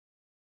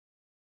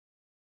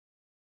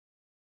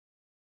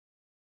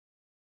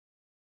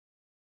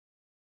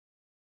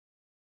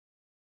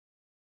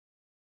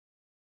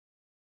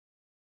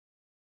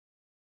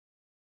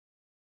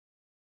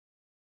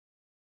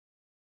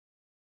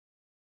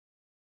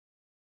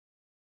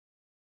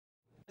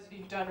If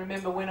you don't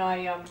remember, when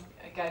I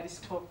gave this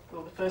talk,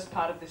 or the first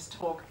part of this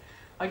talk,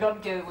 I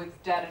got together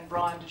with Dad and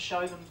Brian to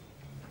show them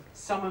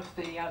some of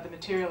the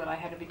material that I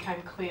had. It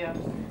became clear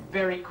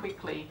very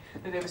quickly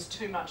that there was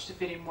too much to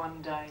fit in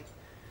one day.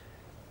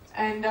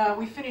 And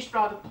we finished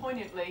rather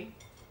poignantly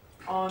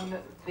on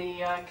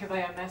the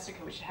Cabello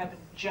massacre, which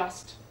happened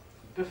just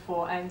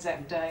before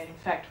Anzac Day. In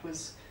fact,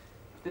 was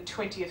the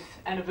 20th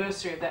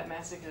anniversary of that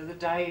massacre, the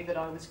day that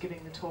I was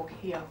giving the talk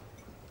here.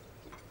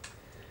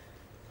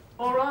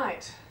 All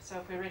right, so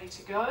if we're ready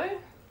to go.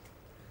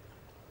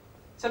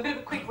 So a bit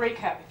of a quick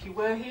recap, if you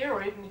were here,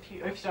 or even if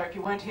you, if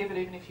you weren't here, but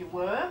even if you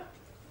were.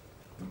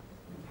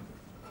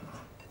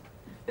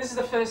 This is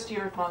the first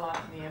year of my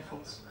life in the Air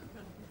Force.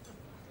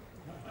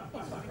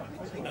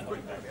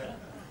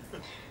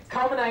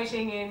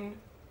 Culminating in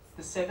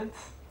the 7th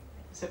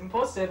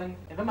 747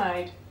 ever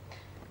made,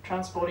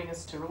 transporting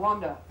us to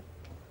Rwanda.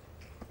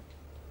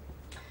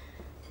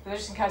 So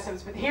just in case I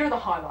was, but here are the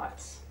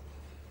highlights.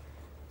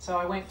 So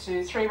I went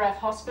to RAAF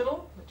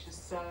Hospital, which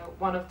is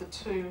one of the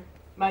two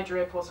major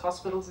Air Force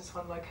hospitals, this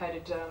one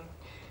located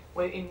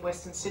in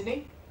Western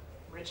Sydney,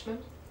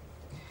 Richmond.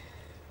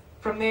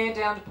 From there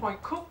down to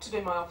Point Cook to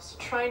do my officer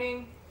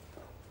training.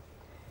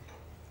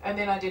 And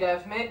then I did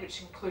AV Med,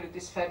 which included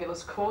this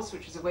fabulous course,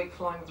 which is a week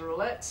flying with the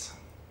roulettes.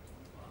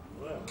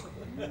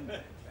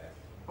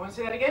 Want to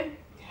see that again?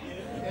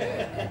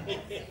 Yeah.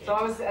 So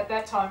I was at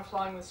that time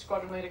flying with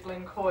Squadron Leader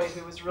Glenn Coy,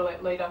 who was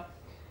roulette leader.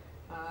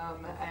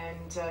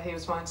 And he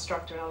was my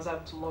instructor, and I was able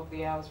to log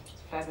the hours, which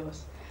is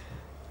fabulous.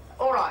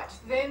 All right,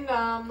 then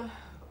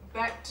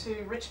back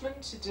to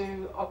Richmond to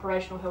do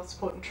operational health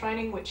support and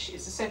training, which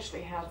is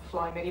essentially how to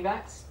fly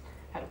medivacs,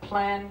 how to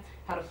plan,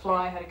 how to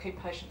fly, how to keep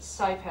patients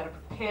safe, how to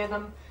prepare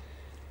them,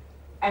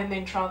 and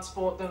then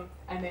transport them,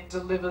 and then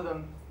deliver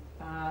them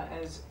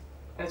as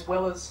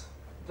well as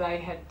they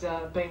had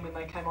been when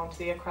they came onto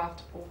the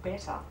aircraft, or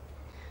better.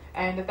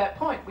 And at that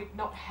point, we'd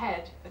not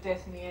had a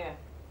death in the air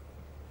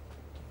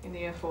in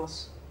the Air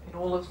Force, in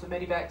all of the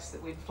medivacs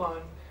that we'd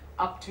flown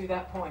up to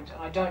that point. And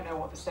I don't know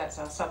what the stats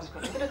are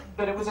subsequently,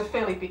 but it was a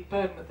fairly big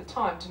burden at the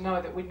time to know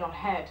that we'd not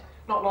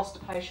lost a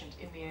patient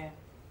in the air,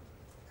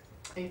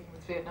 even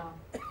with Vietnam.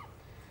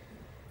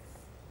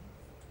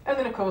 And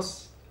then, of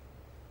course,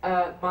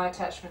 my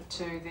attachment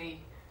to the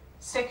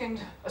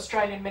 2nd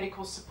Australian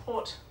Medical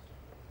Support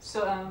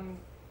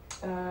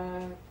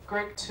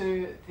group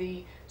to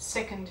the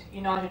 2nd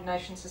United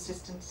Nations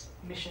Assistance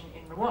Mission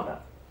in Rwanda.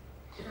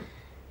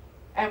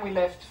 And we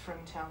left from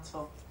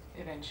Townsville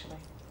eventually,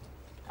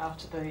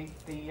 after the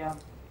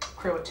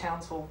crew at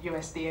Townsville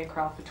US'd the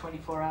aircraft for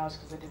 24 hours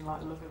because they didn't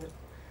like the look of it.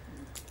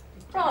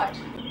 Right.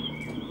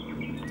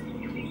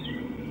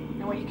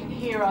 Now what you can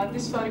hear,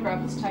 this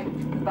photograph was taken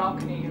from the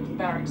balcony of the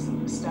barracks that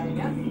we were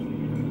staying at.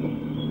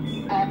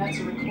 And that's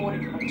a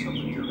recording that I took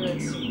with the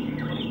birds.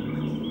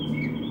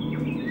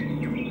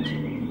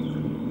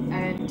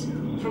 And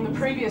from the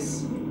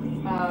previous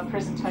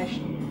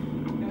presentation,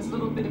 there was a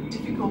little bit of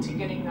difficulty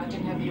getting, I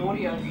didn't have the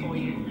audio for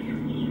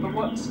you, but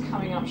what's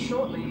coming up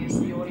shortly is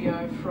the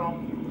audio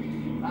from,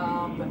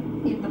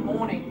 in the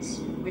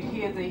mornings, we'd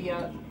hear the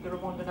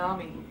Rwandan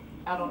army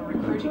out on a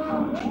recruiting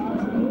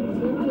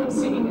march,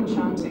 singing and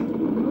chanting.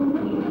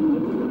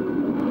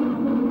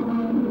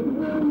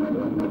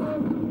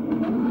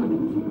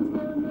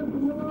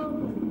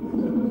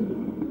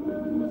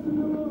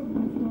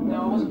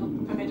 Now I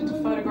wasn't permitted to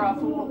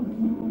photograph or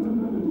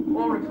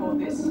record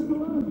this, so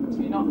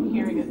you're not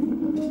hearing it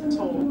at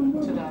all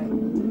today.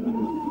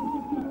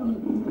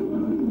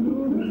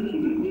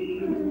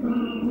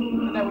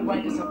 And that would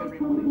wake us up every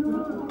morning.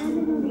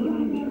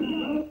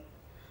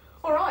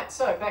 Alright,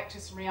 so back to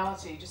some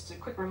reality. Just a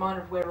quick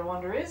reminder of where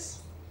Rwanda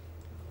is.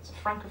 It's a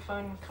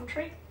francophone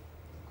country,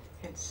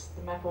 hence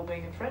the map all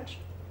being in French.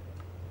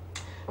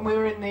 And we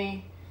were in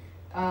the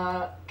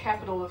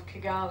capital of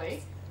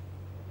Kigali,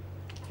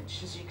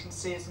 which, as you can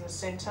see, is in the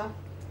centre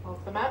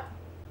of the map.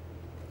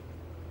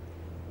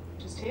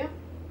 Just here.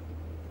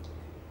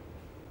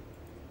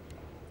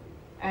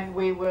 And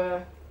we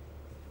were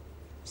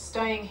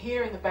staying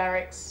here in the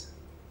barracks,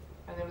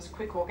 and there was a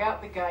quick walk out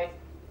the gate,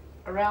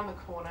 around the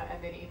corner,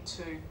 and then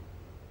into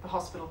the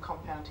hospital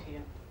compound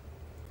here.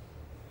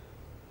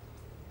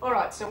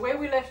 Alright, so where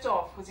we left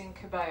off was in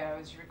Cabello,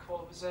 as you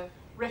recall. It was a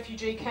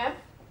refugee camp,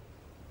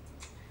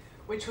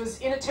 which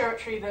was in a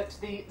territory that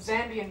the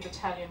Zambian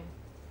battalion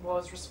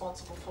was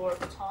responsible for at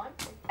the time,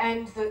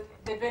 and that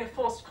there'd been a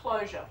forced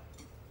closure.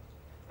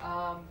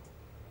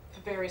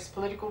 For various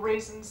political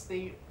reasons,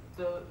 the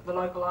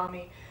local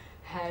army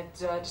had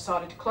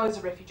decided to close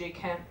the refugee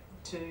camp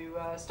to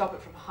stop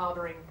it from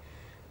harbouring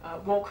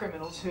war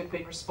criminals who had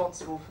been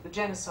responsible for the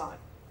genocide.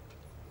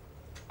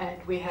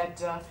 And we had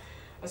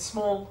a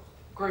small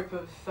group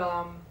of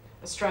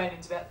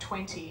Australians, about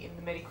 20 in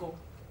the medical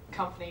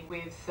company,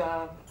 with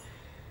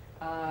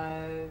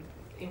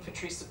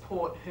infantry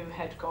support who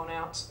had gone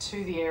out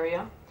to the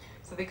area.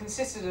 So they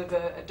consisted of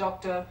a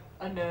doctor,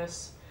 a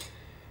nurse,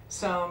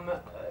 some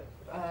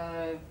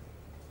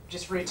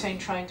just routine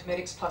trained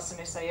medics plus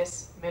some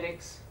SAS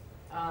medics,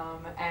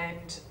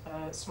 and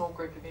a small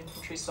group of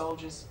infantry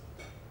soldiers.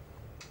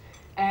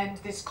 And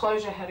this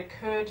closure had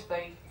occurred.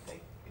 They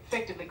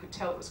effectively could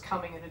tell it was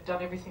coming and had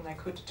done everything they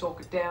could to talk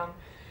it down.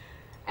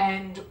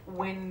 And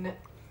when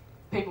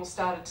people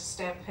started to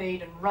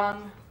stampede and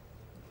run,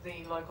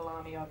 the local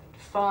army opened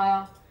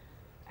fire,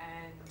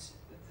 and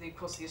of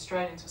course the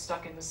Australians were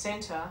stuck in the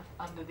centre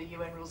under the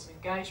UN rules of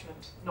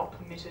engagement, not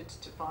permitted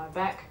to fire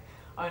back,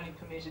 only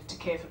permitted to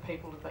care for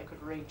people that they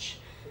could reach.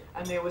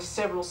 And there were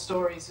several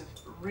stories of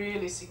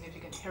really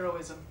significant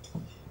heroism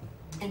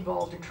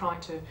involved in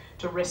trying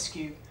to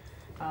rescue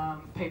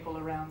people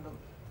around them.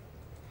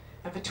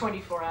 And for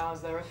 24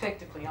 hours they were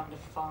effectively under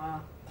fire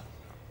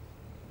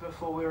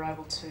before we were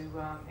able to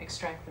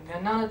extract them. Now,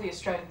 none of the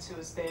Australians who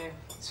was there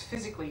was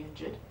physically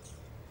injured,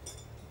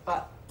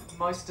 but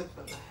most of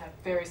them have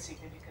very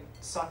significant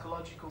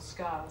psychological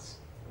scars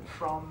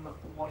from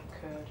what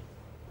occurred.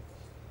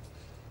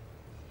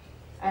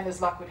 And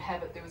as luck would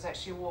have it, there was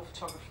actually a war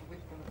photographer with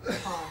them at the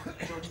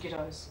time, George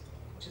Gittos,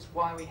 which is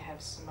why we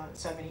have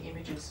so many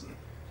images.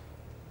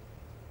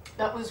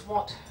 That was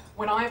what,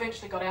 when I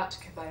eventually got out to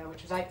Kibeo,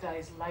 which was 8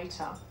 days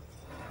later,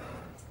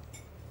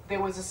 there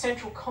was a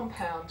central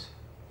compound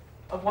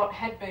of what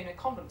had been a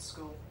convent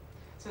school.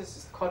 So this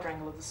is the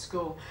quadrangle of the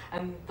school,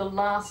 and the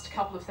last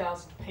couple of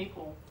thousand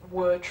people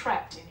were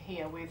trapped in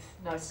here with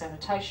no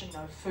sanitation,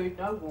 no food,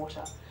 no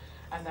water,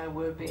 and they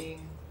were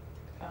being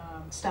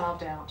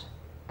starved out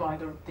by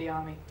the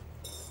army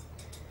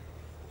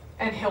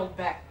and held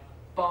back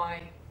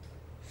by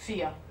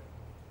fear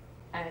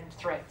and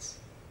threats.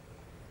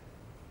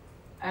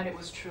 And it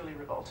was truly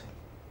revolting.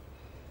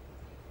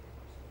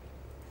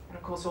 And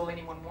of course all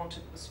anyone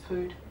wanted was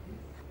food.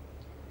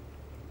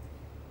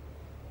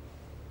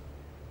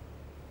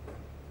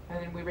 And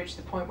then we reached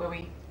the point where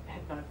we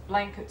had no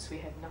blankets, we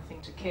had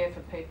nothing to care for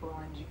people,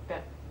 and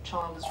that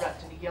child is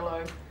wrapped in a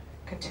yellow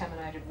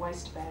contaminated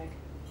waste bag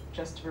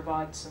just to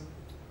provide some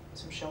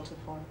shelter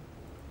for him.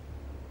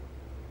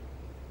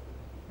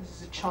 This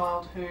is a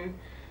child who,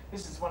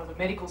 this is one of the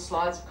medical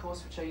slides of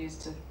course, which I use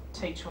to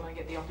teach when I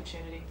get the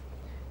opportunity.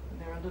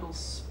 And there are little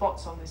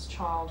spots on this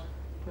child,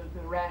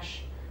 the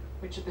rash,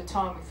 which at the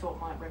time we thought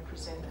might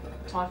represent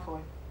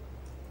typhoid.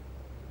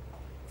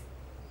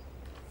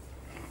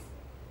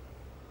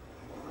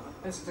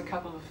 This is a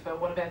couple of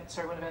one of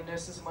our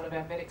nurses and one of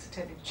our medics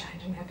attempting to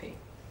change a nappy.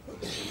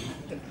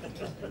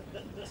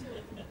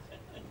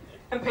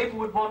 And people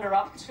would wander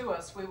up to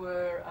us. We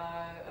were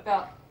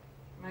about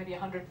maybe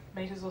 100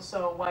 metres or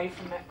so away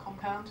from that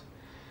compound,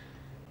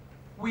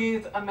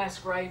 with a mass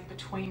grave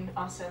between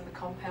us and the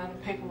compound,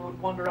 and people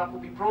would wander up,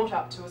 would be brought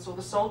up to us, or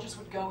the soldiers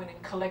would go in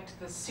and collect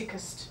the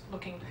sickest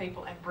looking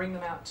people and bring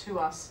them out to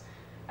us.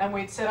 And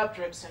we'd set up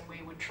drips and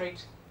we would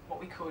treat what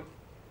we could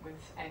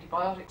with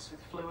antibiotics, with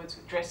fluids,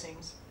 with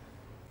dressings.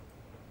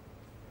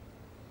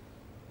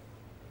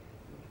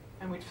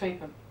 And we'd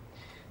feed them.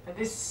 And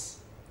this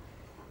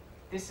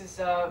is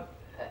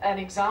an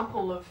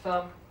example of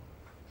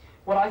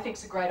what I think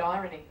is a great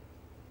irony,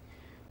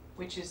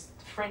 which is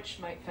the French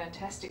make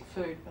fantastic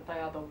food, but they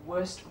are the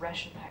worst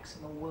ration packs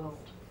in the world.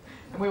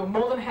 And we were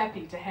more than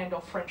happy to hand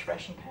off French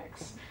ration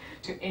packs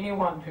to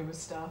anyone who was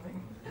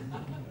starving.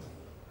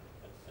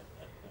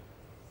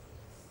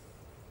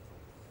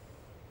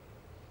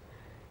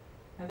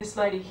 Now this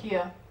lady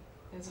here,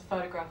 there's a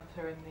photograph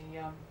of her in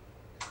the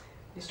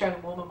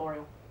Australian War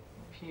Memorial.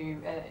 If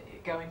you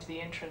go into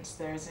the entrance,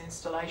 there is an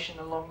installation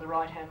along the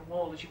right-hand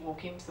wall as you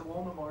walk into the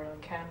War Memorial in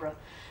Canberra,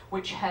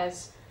 which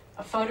has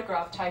a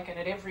photograph taken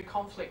at every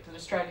conflict that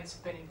Australians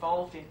have been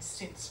involved in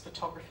since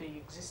photography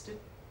existed.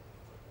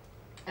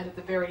 And at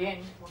the very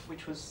end,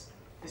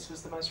 this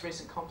was the most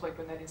recent conflict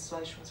when that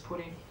installation was put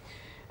in,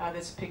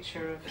 there's a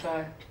picture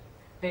of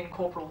then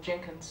Corporal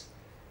Jenkins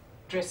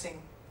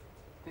dressing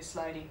this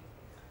lady.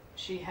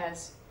 She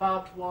has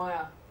barbed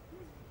wire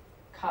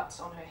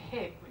cuts on her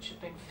head which have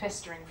been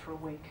festering for a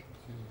week.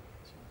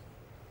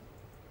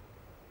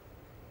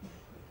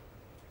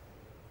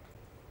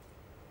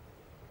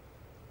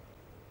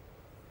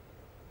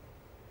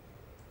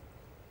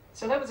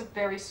 So that was a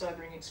very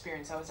sobering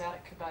experience. I was out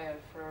at Kibeo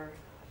for,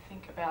 I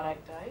think, about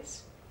 8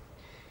 days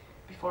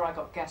before I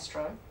got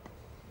gastro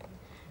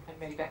and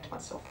medevaced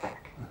myself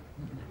back.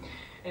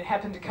 It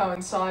happened to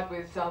coincide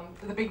with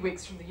the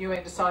bigwigs from the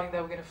UN deciding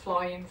they were going to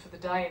fly in for the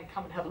day and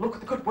come and have a look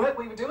at the good work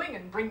we were doing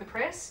and bring the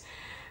press.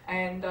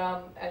 And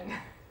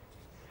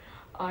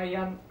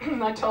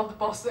I told the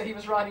boss that he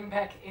was riding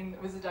back in,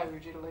 it was the day we were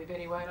due to leave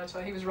anyway, and I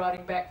told him he was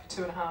riding back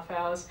for 2.5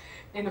 hours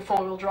in the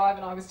four-wheel drive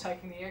and I was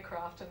taking the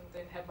aircraft, and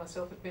then had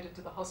myself admitted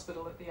to the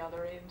hospital at the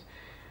other end.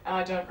 And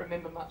I don't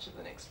remember much of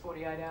the next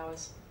 48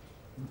 hours.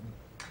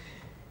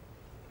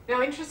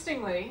 Now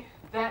interestingly,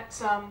 that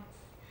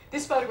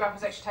this photograph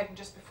was actually taken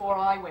just before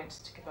I went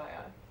to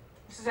Kibeo.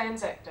 This is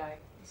Anzac Day.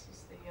 This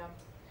is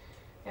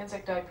the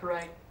Anzac Day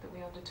parade that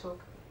we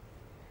undertook.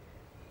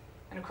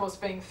 And of course,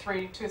 being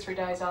 2 or 3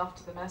 days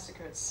after the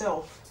massacre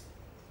itself,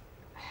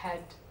 had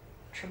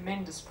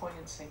tremendous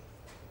poignancy.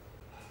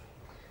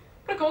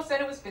 But of course,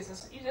 then it was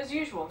business as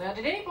usual. Now,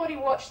 did anybody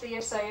watch the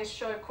SAS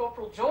show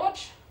Corporal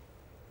George?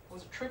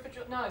 was it Trooper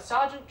George? No,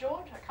 Sergeant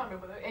George? I can't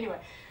remember. Anyway,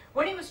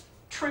 when he was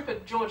Trooper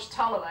George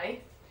Tullalay,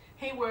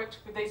 he worked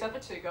with these other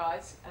two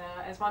guys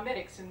as my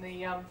medics in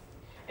the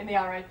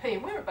RAAF,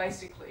 and we were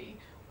basically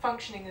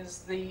functioning as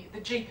the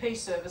GP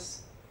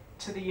service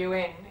to the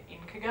UN in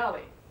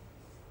Kigali.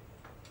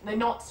 They're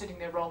not sitting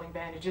there rolling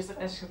bandages,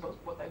 that's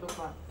what they look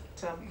like.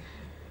 But,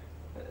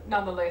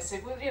 nonetheless,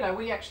 it was, you know,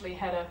 we actually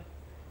had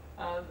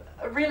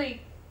a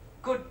really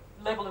good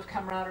level of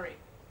camaraderie.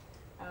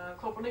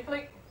 Corporal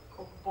Nicolai,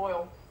 Corporal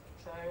Boyle.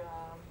 So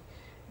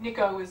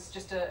Nico was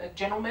just a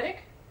general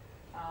medic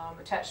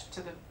attached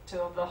to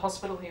the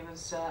hospital. He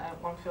was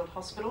at One Field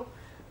Hospital,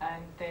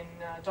 and then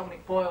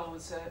Dominic Boyle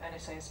was an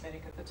SAS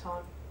medic at the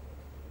time.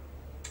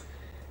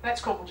 That's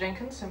Corporal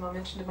Jenkins, whom I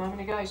mentioned a moment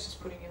ago. He's just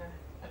putting in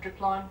a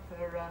drip line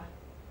for a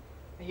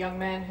young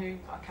man who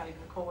I can't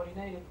even recall what he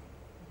needed.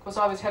 Of course,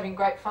 I was having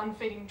great fun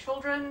feeding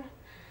children,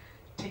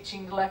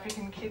 teaching little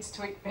African kids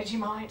to eat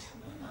Vegemite.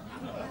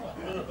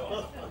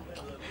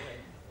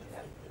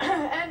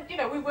 And, you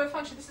know, we were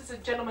functioning. This is a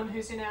gentleman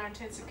who's in our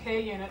intensive care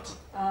unit,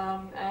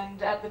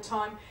 and at the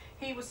time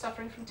he was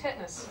suffering from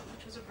tetanus,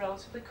 which was a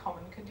relatively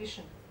common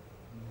condition.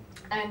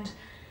 And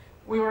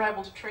we were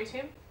able to treat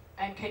him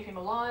and keep him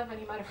alive, and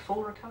he made a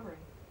full recovery.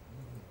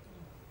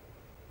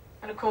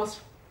 And of course,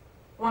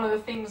 one of the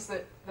things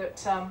that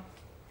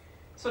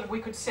sort of we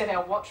could set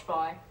our watch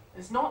by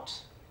is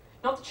not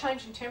the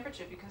change in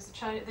temperature, because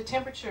the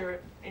temperature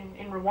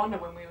in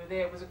Rwanda when we were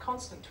there was a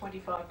constant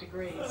 25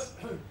 degrees,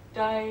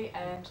 day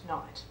and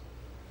night.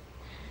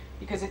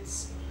 Because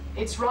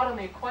it's right on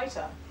the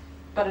equator,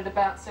 but at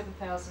about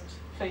 7,000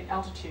 feet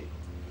altitude.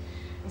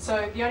 And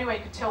so the only way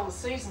you could tell the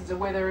seasons are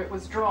whether it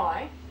was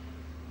dry,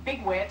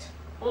 big wet,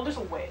 or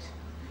little wet.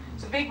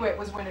 So the big wet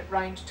was when it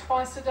rained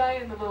twice a day,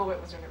 and the little wet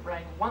was when it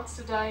rained once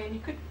a day, and you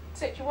could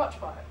set your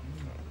watch by it.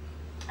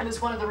 And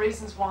it's one of the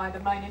reasons why the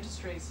main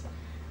industries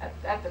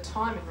at the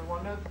time in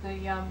Rwanda,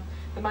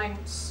 the main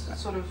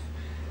sort of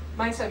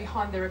mainstay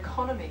behind their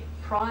economy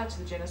prior to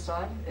the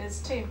genocide is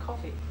tea and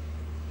coffee,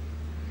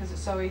 because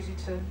it's so easy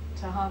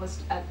to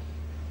harvest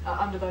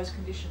under those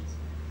conditions.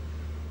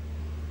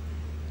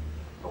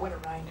 But when it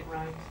rained, it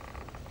rained.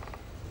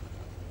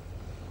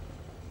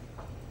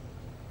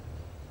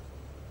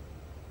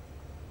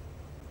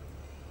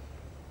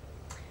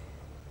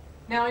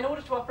 Now, in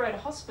order to operate a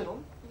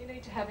hospital, you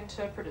need to have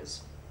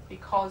interpreters,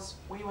 because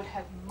we would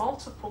have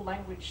multiple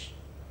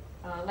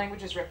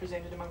languages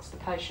represented amongst the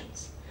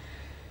patients.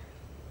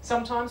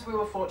 Sometimes we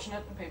were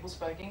fortunate and people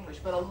spoke English,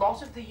 but a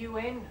lot of the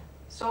UN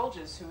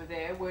soldiers who were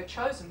there were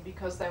chosen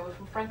because they were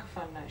from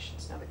Francophone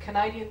nations. Now, the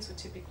Canadians were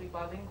typically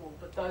bilingual,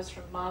 but those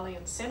from Mali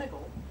and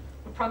Senegal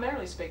would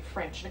primarily speak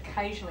French and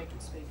occasionally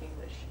could speak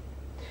English.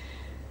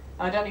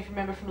 I don't know if you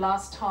remember from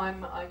last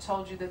time I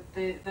told you that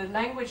the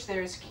language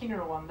there is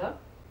Kinyarwanda,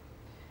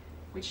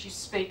 which you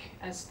speak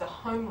as the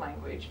home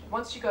language.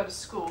 Once you go to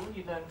school,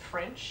 you learn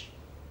French.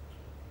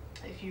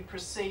 If you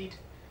proceed,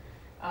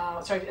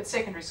 at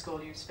secondary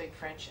school you speak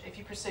French. If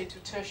you proceed to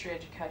tertiary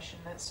education,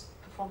 that's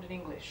performed in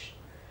English.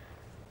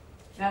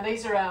 Now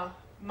these are our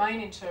main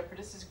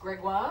interpreters. This is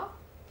Gregoire,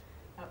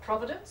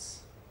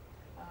 Providence.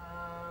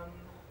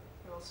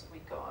 Who else have we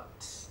got?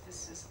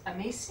 This is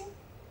Anisi.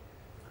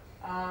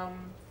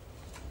 And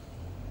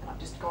I've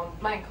just gone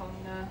blank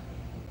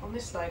on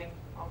this lady.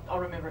 I'll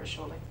remember it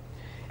shortly.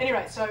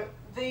 Anyway, so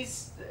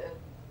these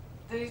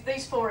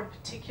four in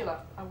particular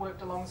I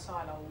worked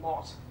alongside a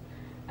lot,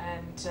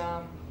 and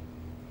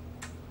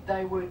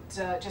they would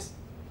just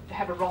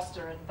have a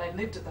roster, and they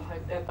lived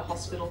at the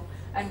hospital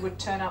and would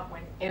turn up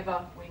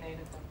whenever we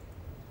needed them.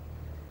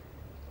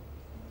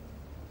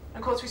 And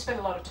of course, we spent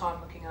a lot of time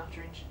looking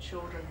after injured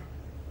children.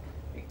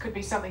 It could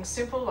be something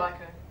simple like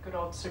a good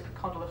old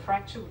supracondylar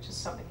fracture, which is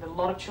something that a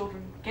lot of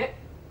children get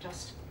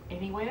just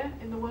anywhere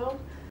in the world,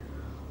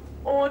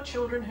 or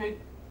children who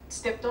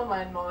stepped on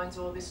landmines,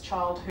 or this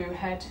child who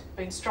had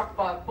been struck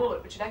by a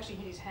bullet which had actually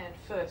hit his hand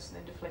first and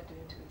then deflected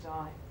into his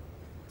eye.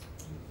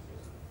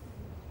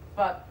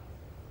 But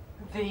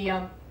the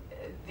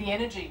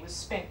energy was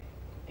spent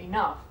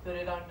enough that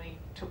it only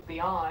took the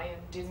eye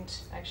and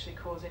didn't actually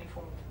cause any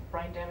form of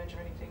brain damage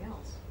or anything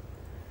else.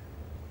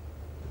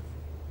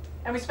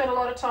 And we spent a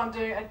lot of time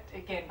doing,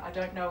 again, I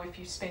don't know if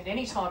you spend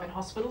any time in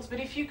hospitals, but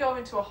if you go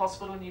into a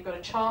hospital and you've got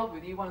a child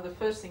with you, one of the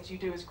first things you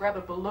do is grab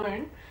a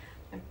balloon,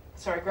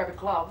 grab a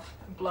glove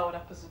and blow it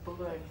up as a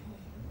balloon.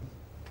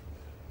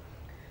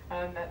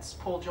 And that's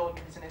Paul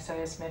Jordan, who's an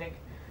SAS medic,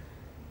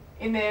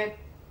 in there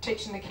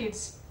teaching the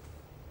kids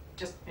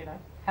just, you know,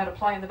 how to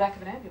play in the back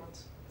of an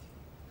ambulance.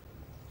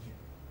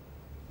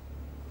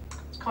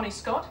 It's Connie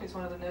Scott, who's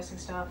one of the nursing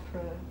staff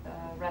for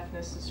RAAF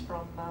nurses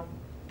from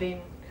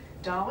then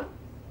Darwin.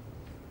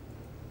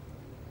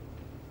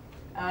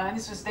 And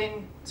this was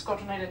then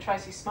Squadron Leader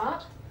Tracy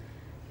Smart.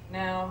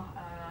 Now,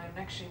 I'm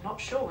actually not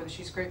sure whether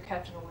she's group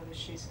captain or whether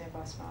she's an Air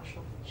Vice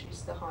Marshal.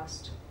 She's the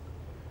highest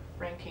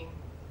ranking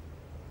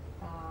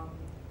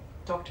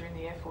doctor in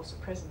the Air Force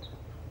at present.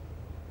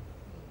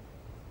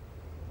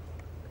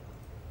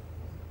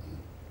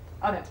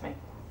 Oh, that's me.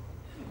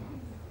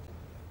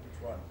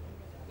 Which one?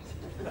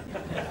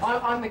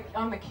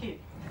 I'm the kid.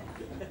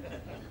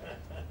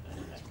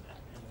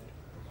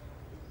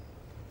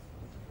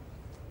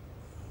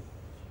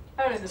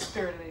 Oh, and the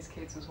spirit of these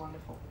kids was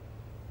wonderful.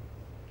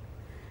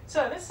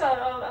 So this,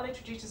 I'll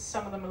introduce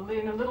some of them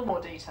in a little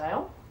more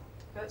detail.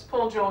 That's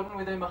Paul Jordan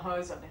with Uma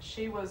Hoser. Now,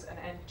 she was an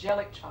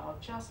angelic child,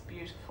 just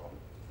beautiful.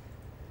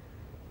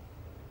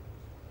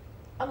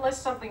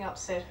 Unless something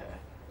upset her.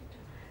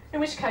 In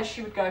which case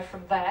she would go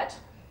from that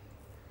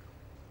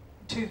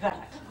to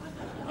that.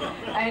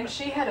 And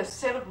she had a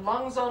set of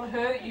lungs on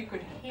her that you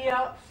could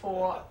hear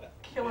for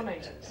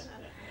kilometres.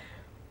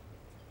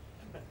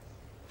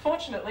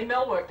 Fortunately,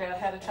 Mel worked out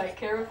how to take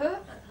care of her.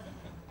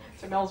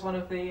 So Mel's one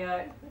of the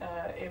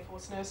Air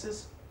Force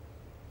nurses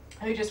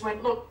who just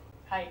went, look,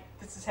 hey,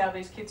 this is how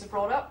these kids are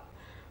brought up.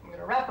 I'm going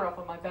to wrap her up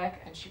on my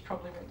back, and she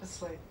probably went to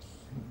sleep.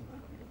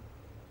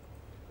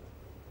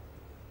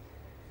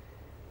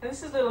 And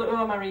this is little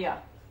Ua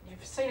Maria.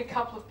 You've seen a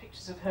couple of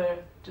pictures of her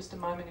just a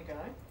moment ago.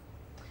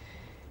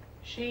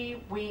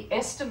 She, we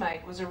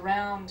estimate, was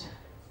around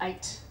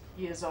 8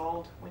 years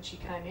old when she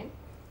came in.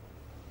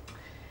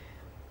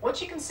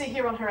 What you can see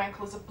here on her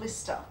ankle is a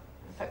blister.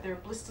 In fact, there are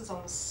blisters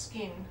on the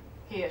skin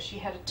here. She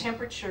had a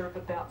temperature of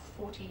about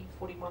 40,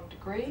 41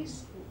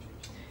 degrees.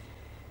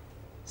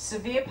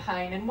 Severe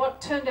pain, and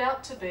what turned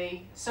out to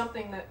be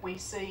something that we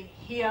see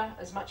here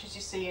as much as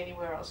you see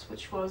anywhere else,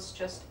 which was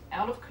just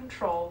out of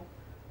control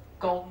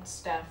golden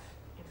staph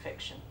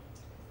infection.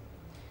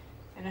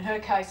 And in her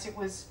case, it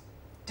was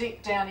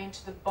deep down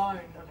into the bone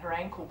of her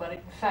ankle, but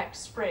it in fact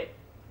spread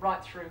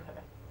right through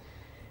her.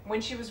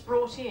 When she was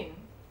brought in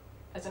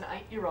as an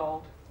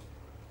 8-year-old,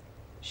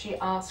 she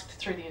asked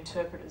through the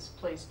interpreters,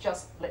 please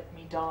just let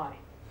me die.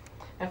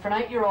 And for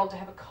an 8-year-old to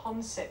have a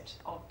concept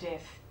of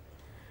death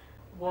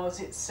was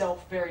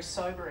itself very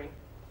sobering.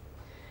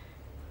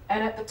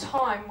 And at the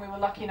time, we were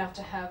lucky enough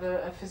to have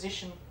a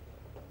physician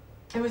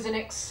who was an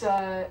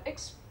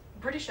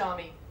ex-British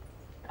Army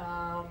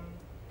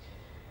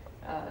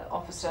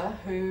officer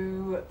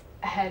who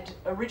had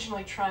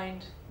originally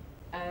trained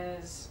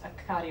as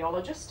a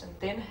cardiologist and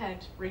then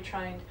had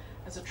retrained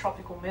as a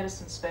tropical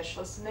medicine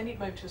specialist, and then he'd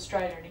moved to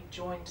Australia and he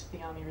joined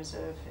the Army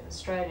Reserve in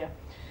Australia.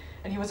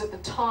 And he was at the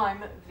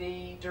time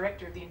the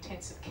director of the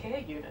intensive care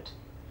unit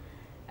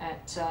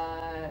at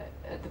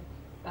the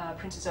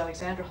Princess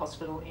Alexandra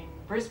Hospital in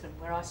Brisbane,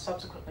 where I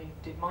subsequently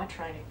did my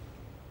training.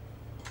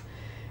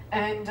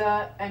 And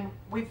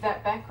with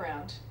that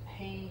background,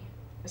 he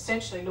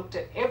essentially looked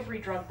at every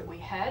drug that we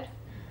had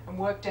and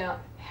worked out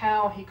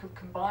how he could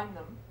combine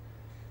them.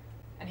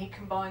 And he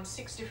combined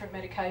 6 different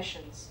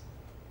medications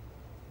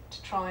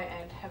to try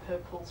and have her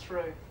pull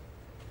through.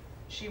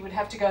 She would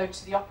have to go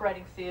to the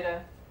operating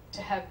theatre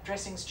to have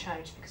dressings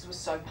changed because it was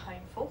so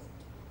painful.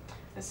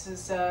 This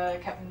is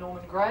Captain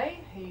Norman Gray.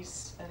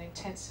 He's an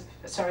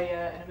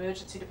an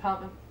emergency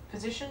department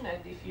physician,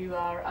 and if you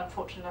are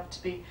unfortunate enough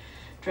to be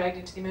dragged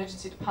into the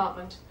emergency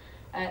department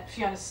at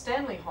Fiona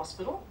Stanley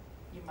Hospital,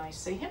 you may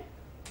see him.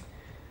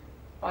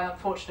 By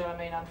unfortunate, I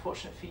mean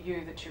unfortunate for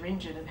you that you're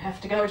injured and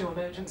have to go to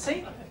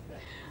emergency.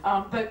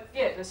 But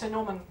yeah, so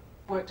Norman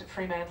worked at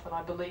Fremantle, and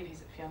I believe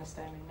he's at Fiona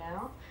Stanley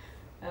now.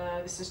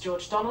 This is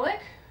George Donalek,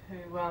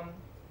 who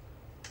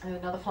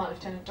another flight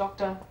lieutenant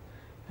doctor,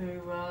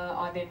 who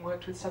I then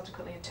worked with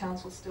subsequently in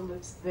Townsville, still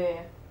lives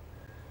there.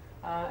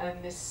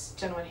 And this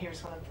gentleman here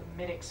is one of the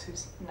medics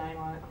whose name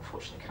I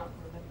unfortunately can't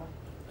remember.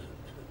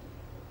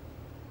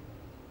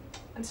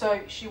 And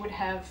so she would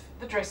have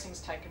the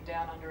dressings taken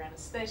down under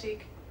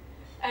anaesthetic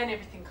and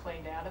everything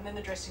cleaned out, and then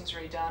the dressings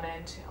redone,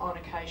 and on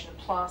occasion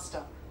a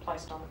plaster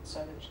placed on it so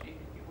that it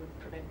would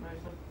prevent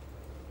movement.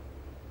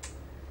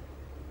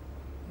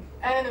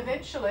 And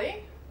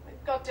eventually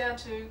it got down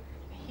to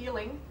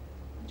healing,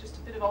 just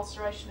a bit of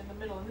ulceration in the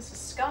middle, and this is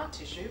scar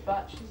tissue,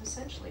 but she's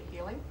essentially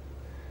healing.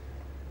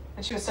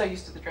 And she was so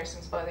used to the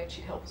dressings by then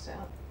she'd help us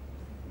out.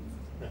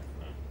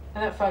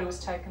 And that photo was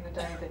taken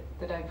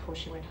the day before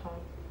she went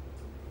home.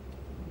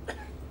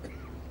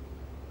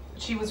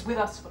 She was with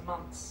us for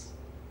months.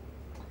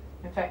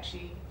 In fact,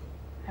 she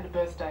had a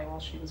birthday while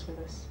she was with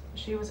us.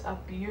 She was a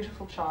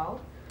beautiful child.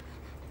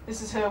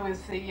 This is her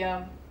with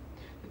the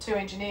 2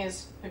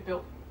 engineers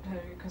who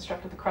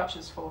constructed the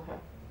crutches for her.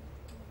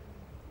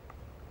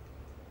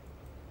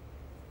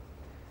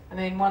 And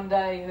then one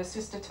day her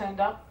sister turned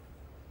up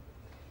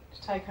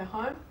to take her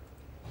home.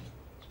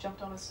 She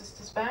jumped on her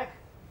sister's back.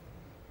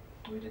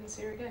 We didn't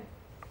see her again.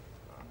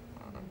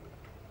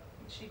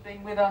 She'd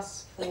been with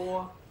us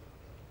for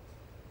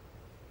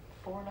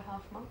 4.5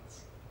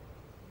 months.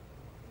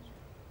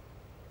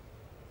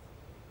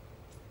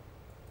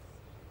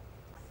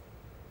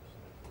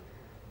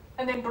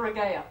 And then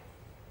Burigaya,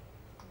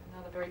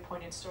 another very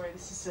poignant story.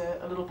 This is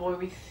a little boy,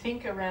 we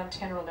think around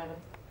 10 or 11,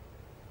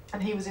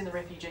 and he was in the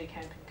refugee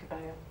camp in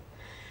Kabaya,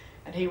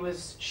 and he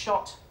was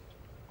shot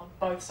on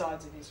both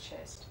sides of his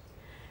chest,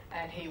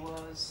 and he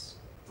was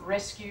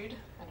rescued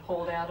and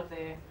hauled out of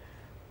there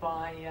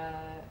by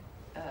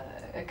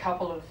a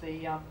couple of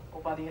the,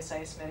 or by the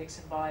SAS medics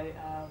and by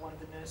one of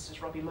the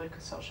nurses, Robbie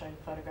Lucas. I'll show you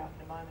the photograph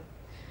in a moment.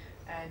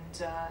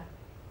 And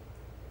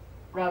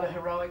rather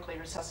heroically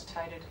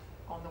resuscitated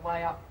on the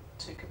way up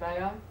to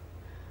Caballo,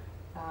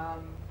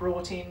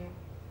 brought in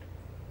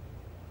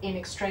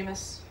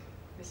extremis.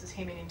 This is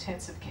him in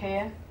intensive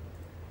care.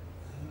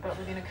 But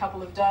within a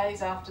couple of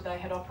days after they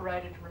had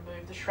operated and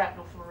removed the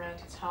shrapnel from around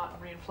his heart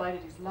and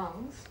reinflated his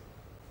lungs,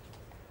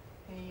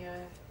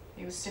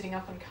 he was sitting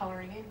up and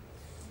colouring in.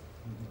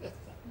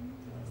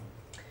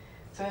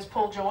 So there's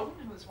Paul Jordan,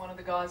 who was one of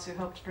the guys who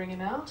helped bring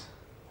him out.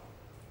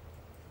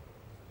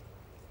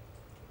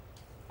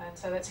 And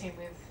so that's him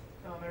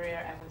with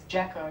Maria and with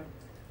Jacko.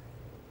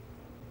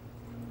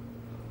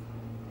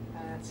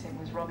 And that's him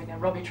with Robbie. Now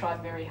Robbie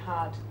tried very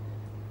hard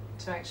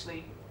to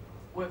actually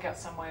work out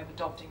some way of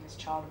adopting this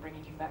child and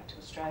bringing him back to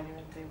Australia,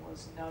 and there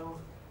was no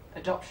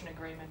adoption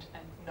agreement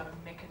and no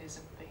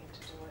mechanism for him to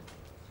do it.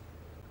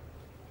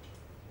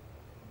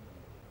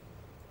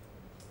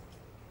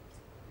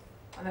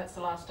 And that's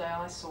the last day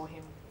I saw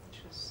him,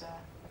 which was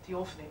at the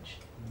orphanage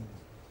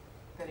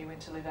that he went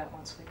to live at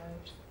once we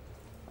moved.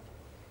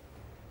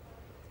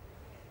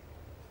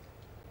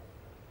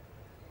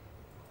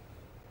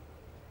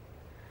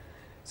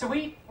 So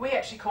we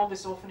actually call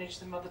this orphanage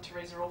the Mother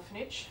Teresa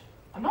Orphanage.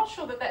 I'm not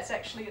sure that that's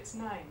actually its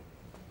name.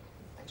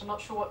 In fact, I'm not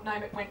sure what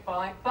name it went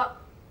by, but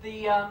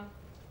the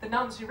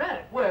nuns who ran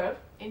it were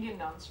Indian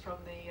nuns from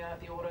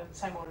the order,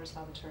 same order as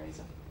Mother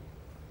Teresa.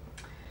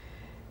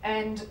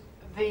 And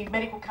the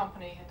medical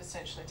company had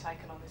essentially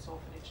taken on this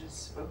orphanage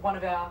as one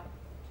of our,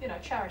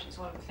 charities,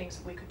 one of the things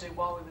that we could do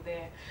while we were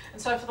there.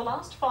 And so for the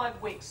last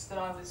 5 weeks that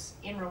I was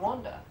in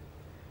Rwanda,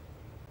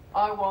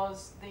 I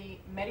was the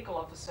medical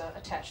officer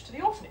attached to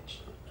the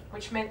orphanage,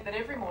 which meant that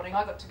every morning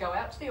I got to go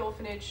out to the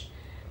orphanage,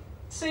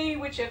 see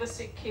whichever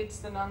sick kids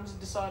the nuns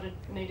decided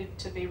needed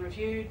to be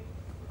reviewed,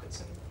 look at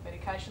some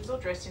medications or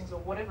dressings or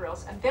whatever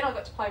else, and then I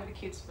got to play with the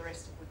kids for the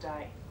rest of the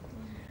day.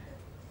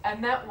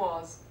 And that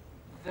was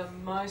the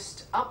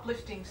most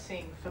uplifting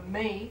thing for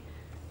me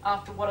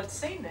after what I'd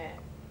seen there,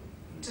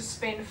 to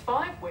spend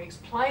 5 weeks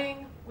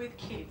playing with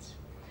kids.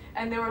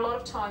 And there were a lot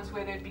of times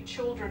where there'd be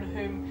children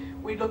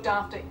whom we looked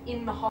after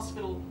in the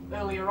hospital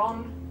earlier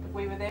on that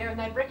we were there, and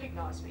they'd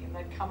recognise me and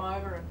they'd come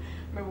over. And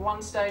I remember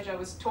one stage I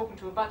was talking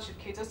to a bunch of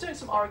kids. I was doing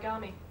some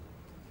origami,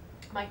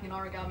 making an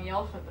origami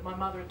elephant that my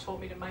mother had taught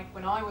me to make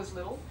when I was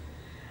little.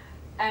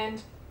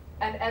 And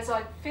as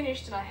I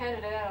finished and I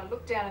handed it out, I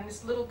looked down and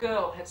this little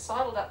girl had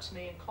sidled up to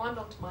me and climbed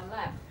onto my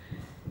lap.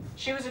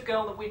 She was a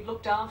girl that we'd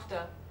looked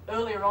after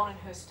earlier on in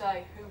her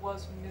stay who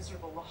was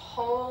miserable. The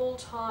whole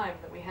time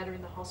that we had her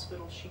in the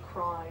hospital, she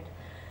cried.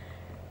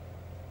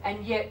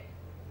 And yet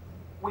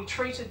we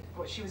treated,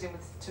 what she was in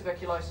with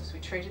tuberculosis, we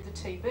treated the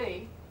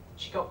TB,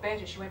 she got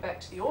better, she went back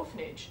to the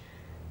orphanage.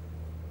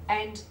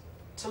 And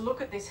to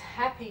look at this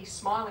happy,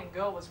 smiling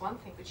girl was one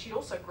thing, but she'd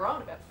also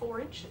grown about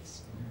 4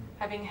 inches.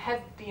 Having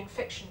had the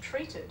infection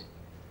treated,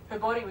 her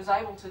body was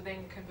able to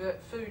then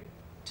convert food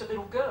to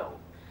little girl.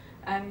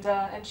 And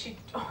she'd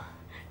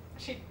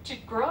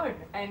grown,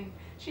 and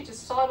she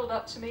just sidled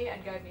up to me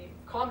and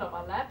climbed up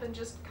my lap and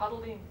just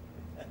cuddled in.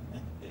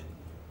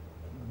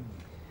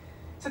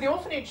 So the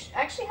orphanage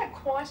actually had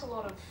quite a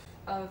lot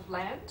of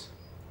land,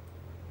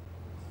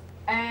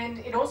 and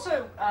it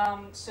also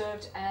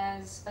served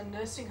as a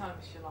nursing home,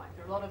 if you like.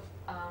 There were a lot of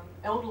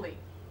elderly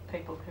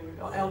people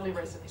elderly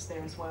residents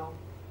there as well.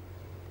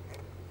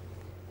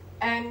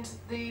 And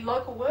the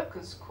local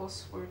workers, of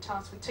course, were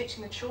tasked with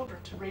teaching the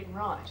children to read and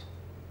write.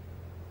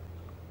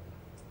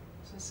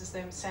 So this is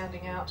them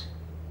sounding out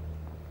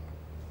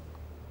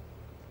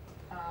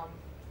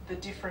the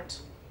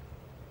different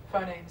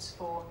phonemes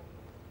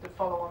that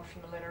follow on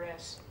from the letter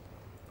S.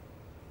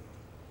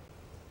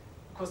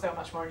 Of course, they were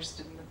much more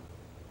interested in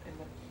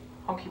the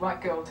honky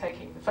white girl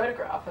taking the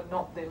photograph and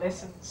not their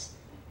lessons.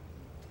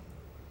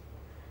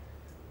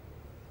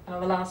 And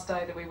on the last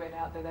day that we went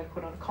out there, they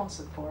put on a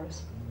concert for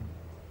us.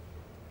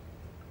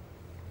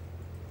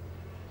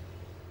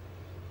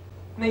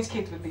 And these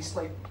kids would be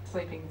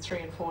sleeping 3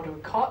 and 4 to a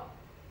cot,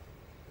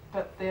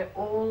 but they're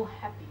all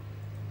happy.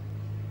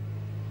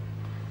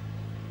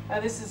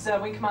 This is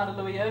Wing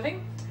Commander Louis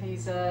Irving.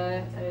 He's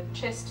a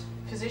chest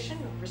physician,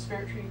 a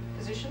respiratory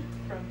physician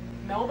from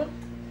Melbourne,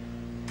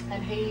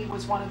 and he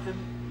was one of the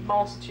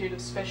multitude of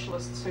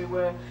specialists who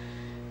were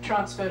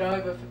transferred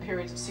over for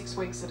periods of 6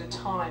 weeks at a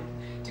time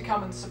to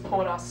come and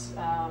support us,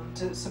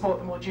 to support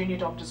the more junior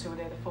doctors who were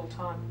there the full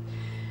time.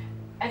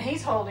 And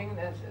he's holding,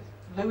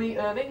 Louis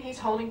Irving, he's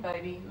holding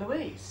baby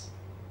Louise.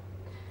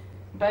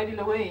 Baby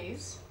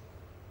Louise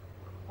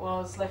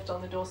was left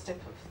on the doorstep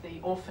of the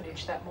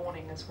orphanage that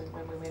morning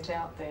when we went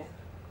out there.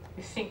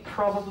 We think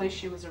probably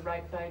she was a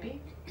rape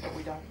baby, but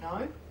we don't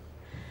know.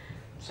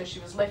 So she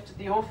was left at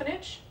the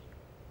orphanage,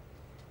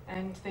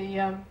 and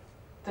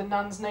the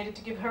nuns needed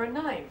to give her a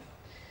name.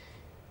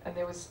 And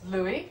there was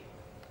Louis,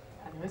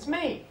 and there was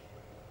me.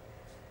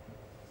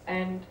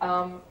 And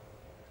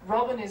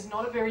Robyn is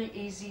not a very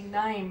easy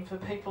name for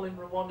people in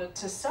Rwanda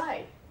to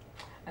say,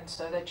 and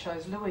so they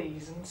chose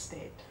Louise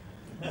instead.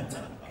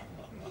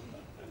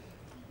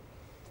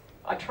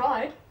 I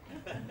tried.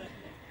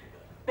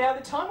 Now,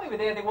 the time we were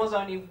there was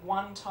only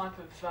one type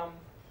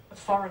of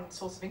foreign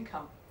source of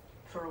income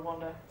for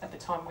Rwanda at the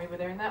time we were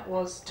there, and that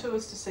was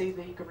tours to see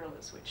the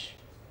gorillas, which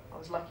I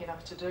was lucky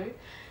enough to do.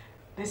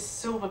 This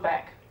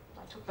silverback,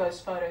 I took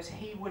those photos,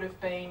 he would have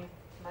been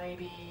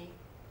maybe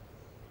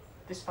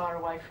this far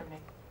away from me,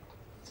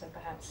 so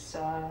perhaps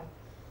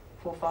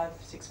 4, 5,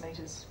 6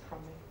 metres from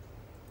me.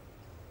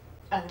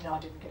 And no, I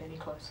didn't get any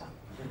closer.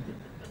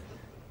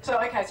 So,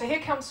 okay, so here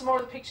comes some more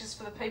of the pictures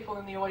for the people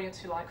in the audience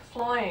who like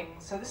flying.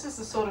 So this is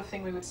the sort of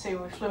thing we would see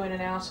when we flew in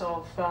and out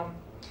of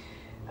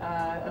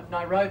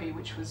Nairobi,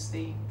 which was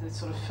the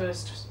sort of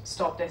first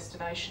stop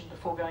destination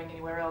before going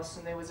anywhere else,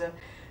 and there was a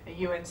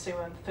UN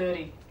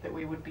C-130 that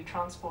we would be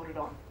transported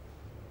on.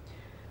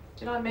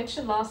 Did I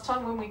mention last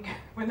time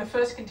when the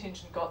first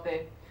contingent got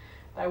there,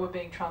 they were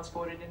being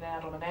transported in and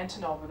out on an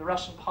Antonov with a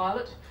Russian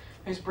pilot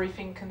whose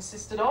briefing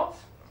consisted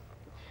of,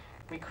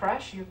 we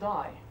crash, you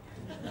die.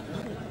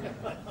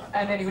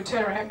 And then he would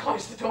turn around,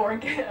 close the door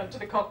and get up to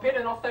the cockpit,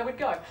 and off they would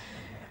go.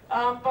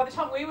 By the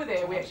time we were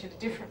there, we actually had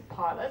a different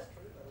pilot.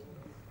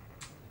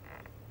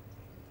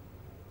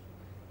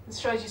 This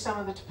shows you some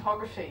of the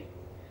topography.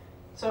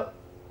 So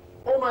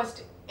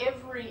almost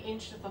every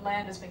inch of the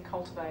land has been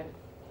cultivated.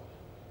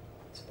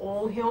 It's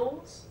all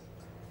hills,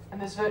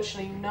 and there's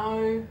virtually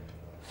no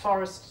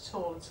forest at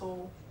all. It's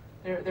all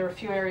there are a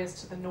few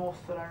areas to the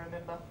north that I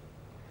remember.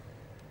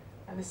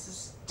 And this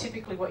is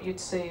typically what you'd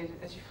see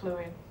as you flew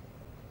in.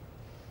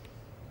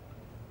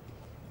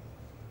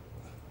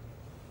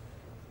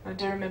 I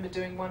do remember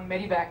doing one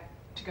medevac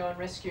to go and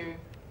rescue,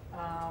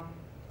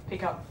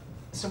 pick up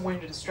some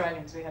wounded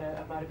Australians. We had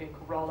a motor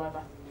vehicle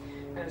rollover,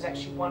 and it was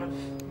actually one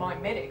of my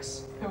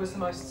medics who was the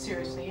most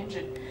seriously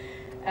injured.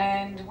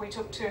 And we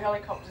took 2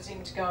 helicopters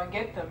in to go and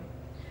get them.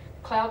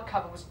 Cloud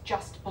cover was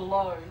just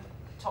below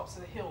the tops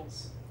of the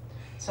hills.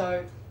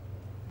 So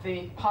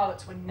the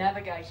pilots were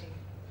navigating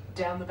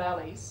down the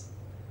valleys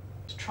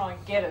to try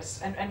and get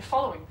us, and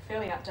following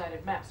fairly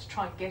outdated maps to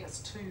try and get us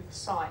to the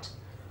site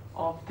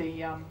of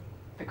the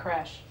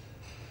crash.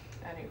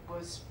 And it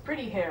was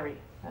pretty hairy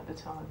at the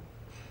time.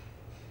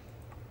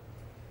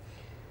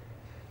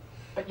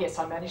 But yes,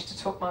 I managed to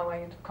talk my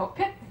way into the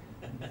cockpit.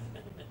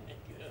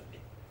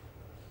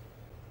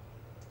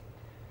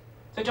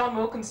 So John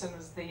Wilkinson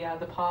was the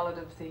pilot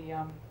of the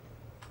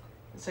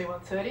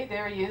C-130.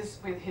 There he is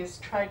with his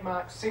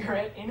trademark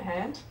cigarette in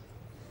hand.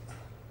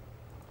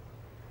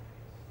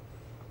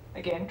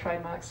 Again,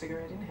 trademark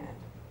cigarette in hand.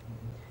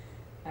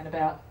 And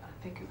about,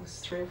 I think it was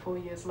 3 or 4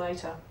 years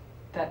later,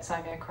 that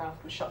same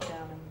aircraft was shot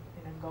down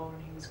in Angola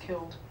and he was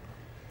killed.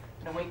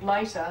 And a week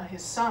later,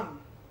 his son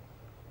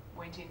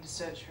went in to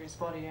search for his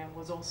body and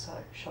was also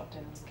shot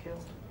down and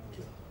killed.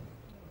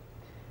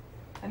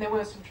 And there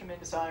were some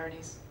tremendous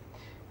ironies.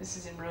 This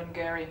is in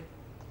Rwanda.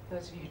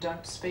 Those of you who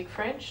don't speak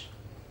French,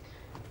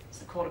 it's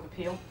the Court of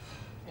Appeal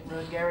in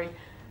Rwanda.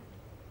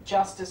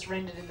 Justice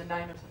rendered in the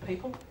name of the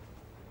people.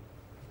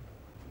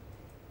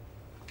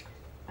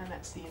 And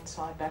that's the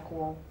inside back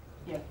wall.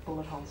 Yeah,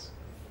 bullet holes.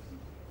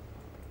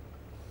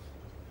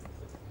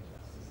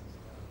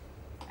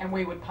 And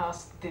we would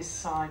pass this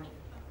sign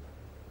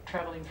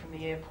travelling from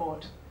the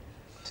airport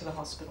to the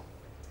hospital.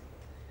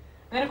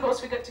 And then of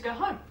course we got to go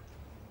home.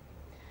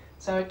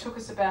 So it took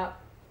us about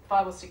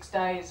 5 or 6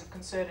 days of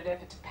concerted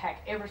effort to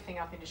pack everything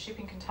up into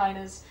shipping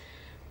containers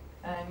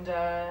and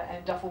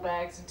duffel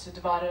bags, and to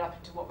divide it up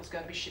into what was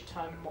going to be shipped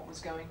home and what was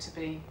going to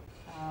be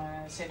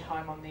sent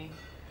home on the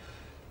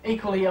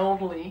equally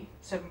elderly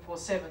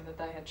 747 that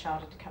they had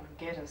chartered to come and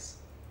get us.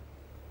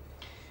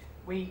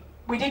 We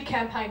did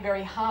campaign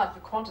very hard for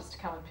Qantas to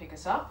come and pick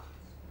us up,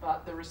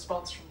 but the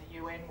response from the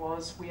UN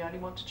was, we only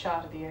want to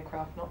charter the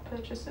aircraft, not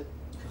purchase it.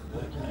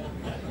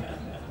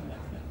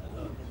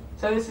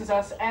 So this is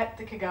us at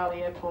the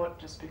Kigali airport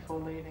just before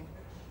leaving.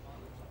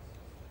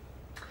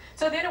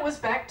 So then it was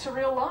back to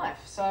real life.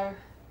 So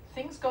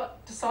things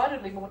got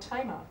decidedly more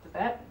tame after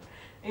that.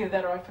 Either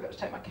that or I forgot to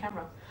take my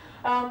camera.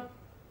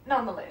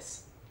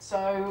 Nonetheless,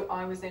 so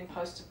I was then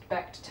posted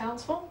back to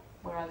Townsville,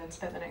 where I then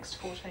spent the next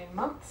 14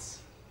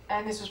 months.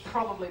 And this was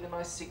probably the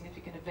most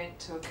significant event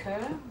to occur,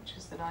 which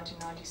is the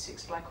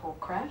 1996 Black Hawk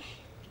crash,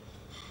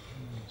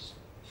 which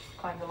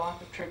claimed the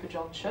life of Trooper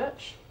John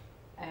Church.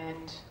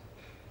 And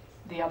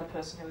the other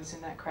person who was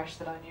in that crash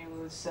that I knew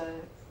was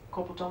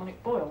Corporal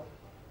Dominic Boyle,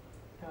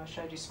 who I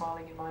showed you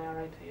smiling in my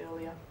RAP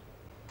earlier.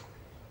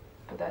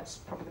 But that's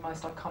probably the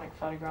most iconic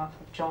photograph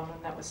of John,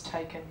 and that was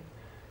taken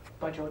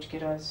by George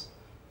Giddoes.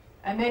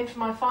 And then for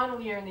my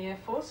final year in the Air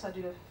Force, I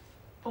did a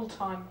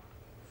full-time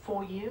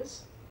 4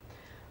 years.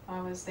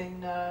 I was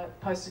then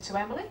posted to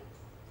Amerley,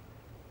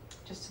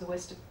 just to the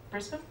west of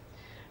Brisbane.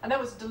 And that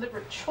was a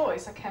deliberate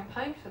choice. I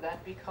campaigned for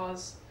that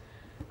because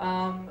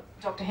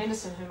Dr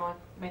Henderson, whom I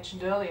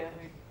mentioned earlier,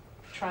 who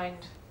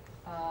trained,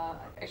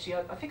 actually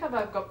I think I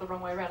might have got the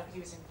wrong way around. I think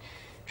he was in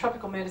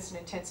tropical medicine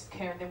intensive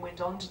care and then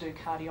went on to do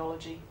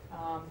cardiology.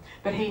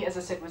 But he, as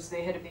I said, was the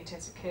head of the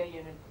intensive care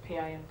unit,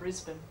 PA in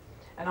Brisbane.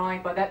 And I,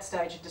 by that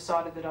stage, had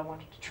decided that I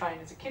wanted to train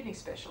as a kidney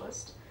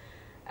specialist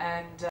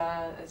and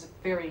as a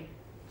very,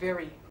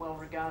 very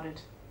well-regarded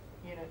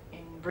unit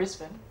in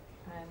Brisbane.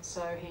 And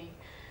so he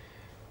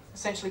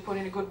essentially put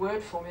in a good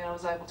word for me, and I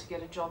was able to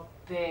get a job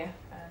there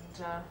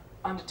and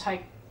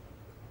undertake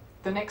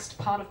the next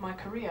part of my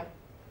career.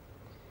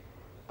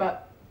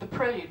 But the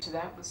prelude to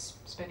that was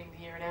spending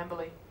the year in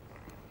Amberley,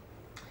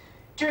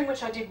 during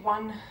which I did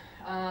one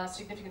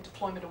significant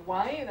deployment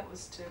away. That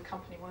was to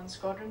Company 1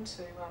 Squadron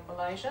to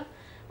Malaysia,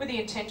 with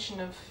the intention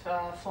of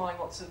flying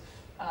lots of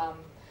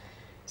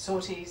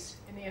sorties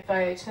in the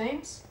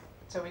F/A-18s.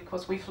 So of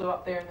course we flew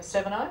up there in the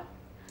 7.0,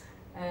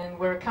 and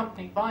were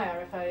accompanied by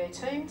our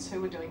F/A-18s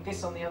who were doing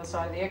this on the other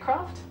side of the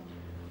aircraft.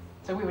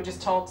 So we were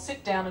just told,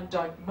 sit down and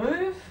don't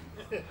move.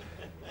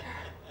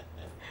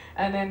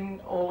 And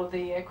then all of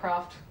the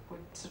aircraft would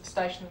sort of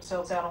station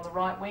themselves out on the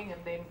right wing and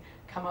then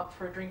come up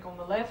for a drink on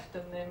the left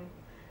and then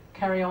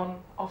carry on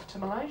off to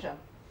Malaysia.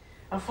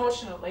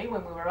 Unfortunately,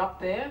 when we were up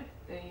there,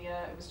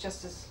 it was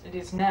just as it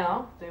is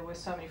now. There were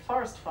so many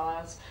forest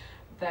fires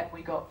that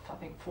we got, I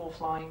think, 4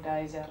 flying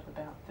days out of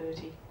about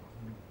 30.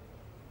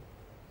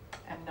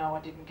 And no, I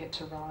didn't get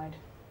to ride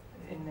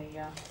in the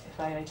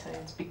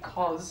F/A-18s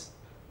because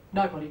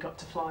nobody got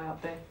to fly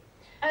up there.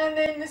 And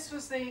then this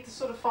was the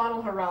sort of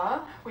final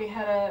hurrah. We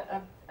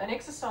had an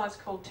exercise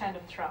called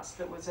Tandem Thrust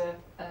that was a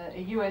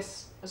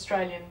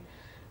US-Australian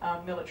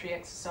military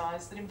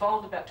exercise that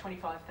involved about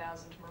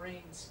 25,000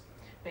 Marines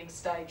being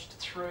staged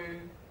through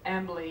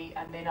Amberley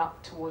and then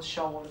up towards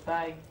Shoalwater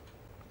Bay.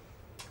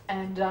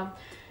 And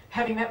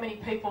having that many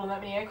people and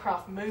that many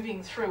aircraft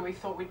moving through, we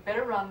thought we'd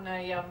better run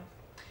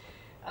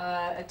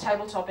a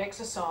tabletop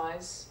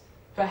exercise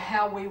for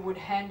how we would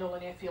handle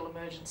an airfield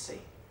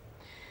emergency.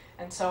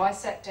 And so I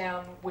sat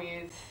down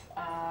with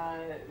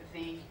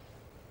the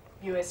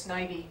US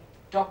Navy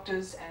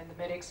doctors and the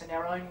medics and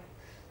our own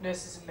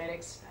nurses and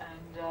medics,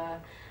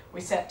 and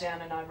we sat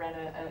down and I ran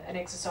an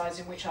exercise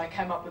in which I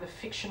came up with a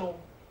fictional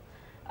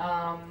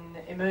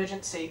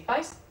emergency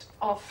based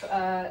off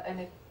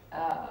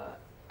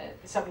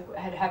something that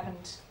had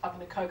happened up in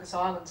the Cocos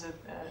Islands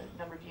a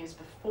number of years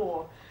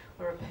before,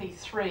 where a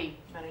P3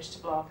 managed to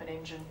blow up an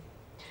engine.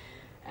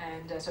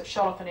 And so it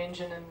shot off an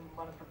engine and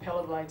one of the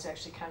propeller blades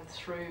actually came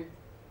through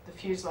the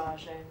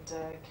fuselage and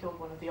killed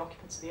one of the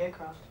occupants of the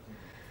aircraft.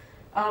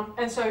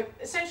 And so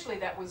essentially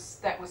that was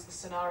the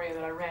scenario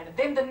that I ran. And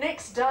then the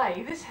next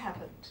day this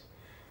happened.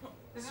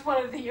 This is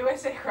one of the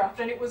US aircraft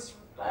and it was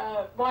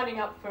winding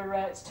up for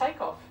its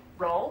takeoff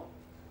roll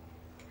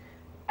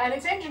and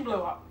its engine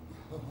blew up.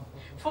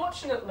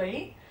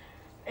 Fortunately,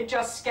 it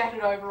just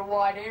scattered over a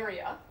wide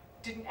area,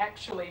 didn't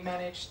actually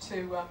manage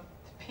to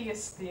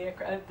pierce the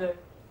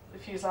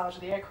fuselage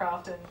of the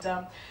aircraft,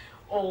 and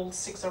all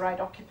 6 or 8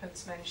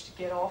 occupants managed to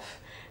get off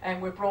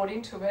and were brought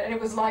into it. And it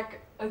was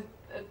like a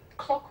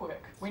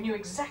clockwork. We knew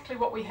exactly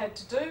what we had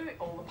to do,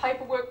 all the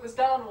paperwork was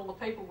done, all the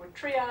people were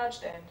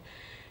triaged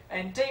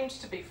and deemed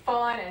to be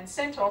fine and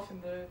sent off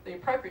in the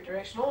appropriate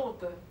direction. All of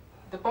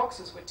the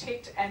boxes were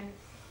ticked, and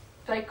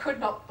they could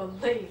not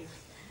believe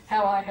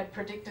how I had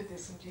predicted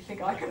this. And do you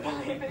think I could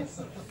believe this?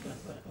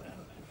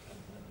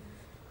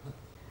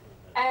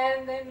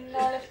 And then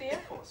I left the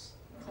Air Force.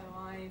 So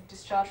I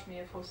discharged from the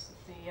Air Force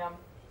at the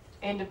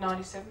end of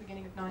 '97,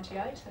 beginning of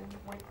 '98, and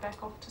went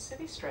back off to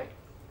Civvy Street.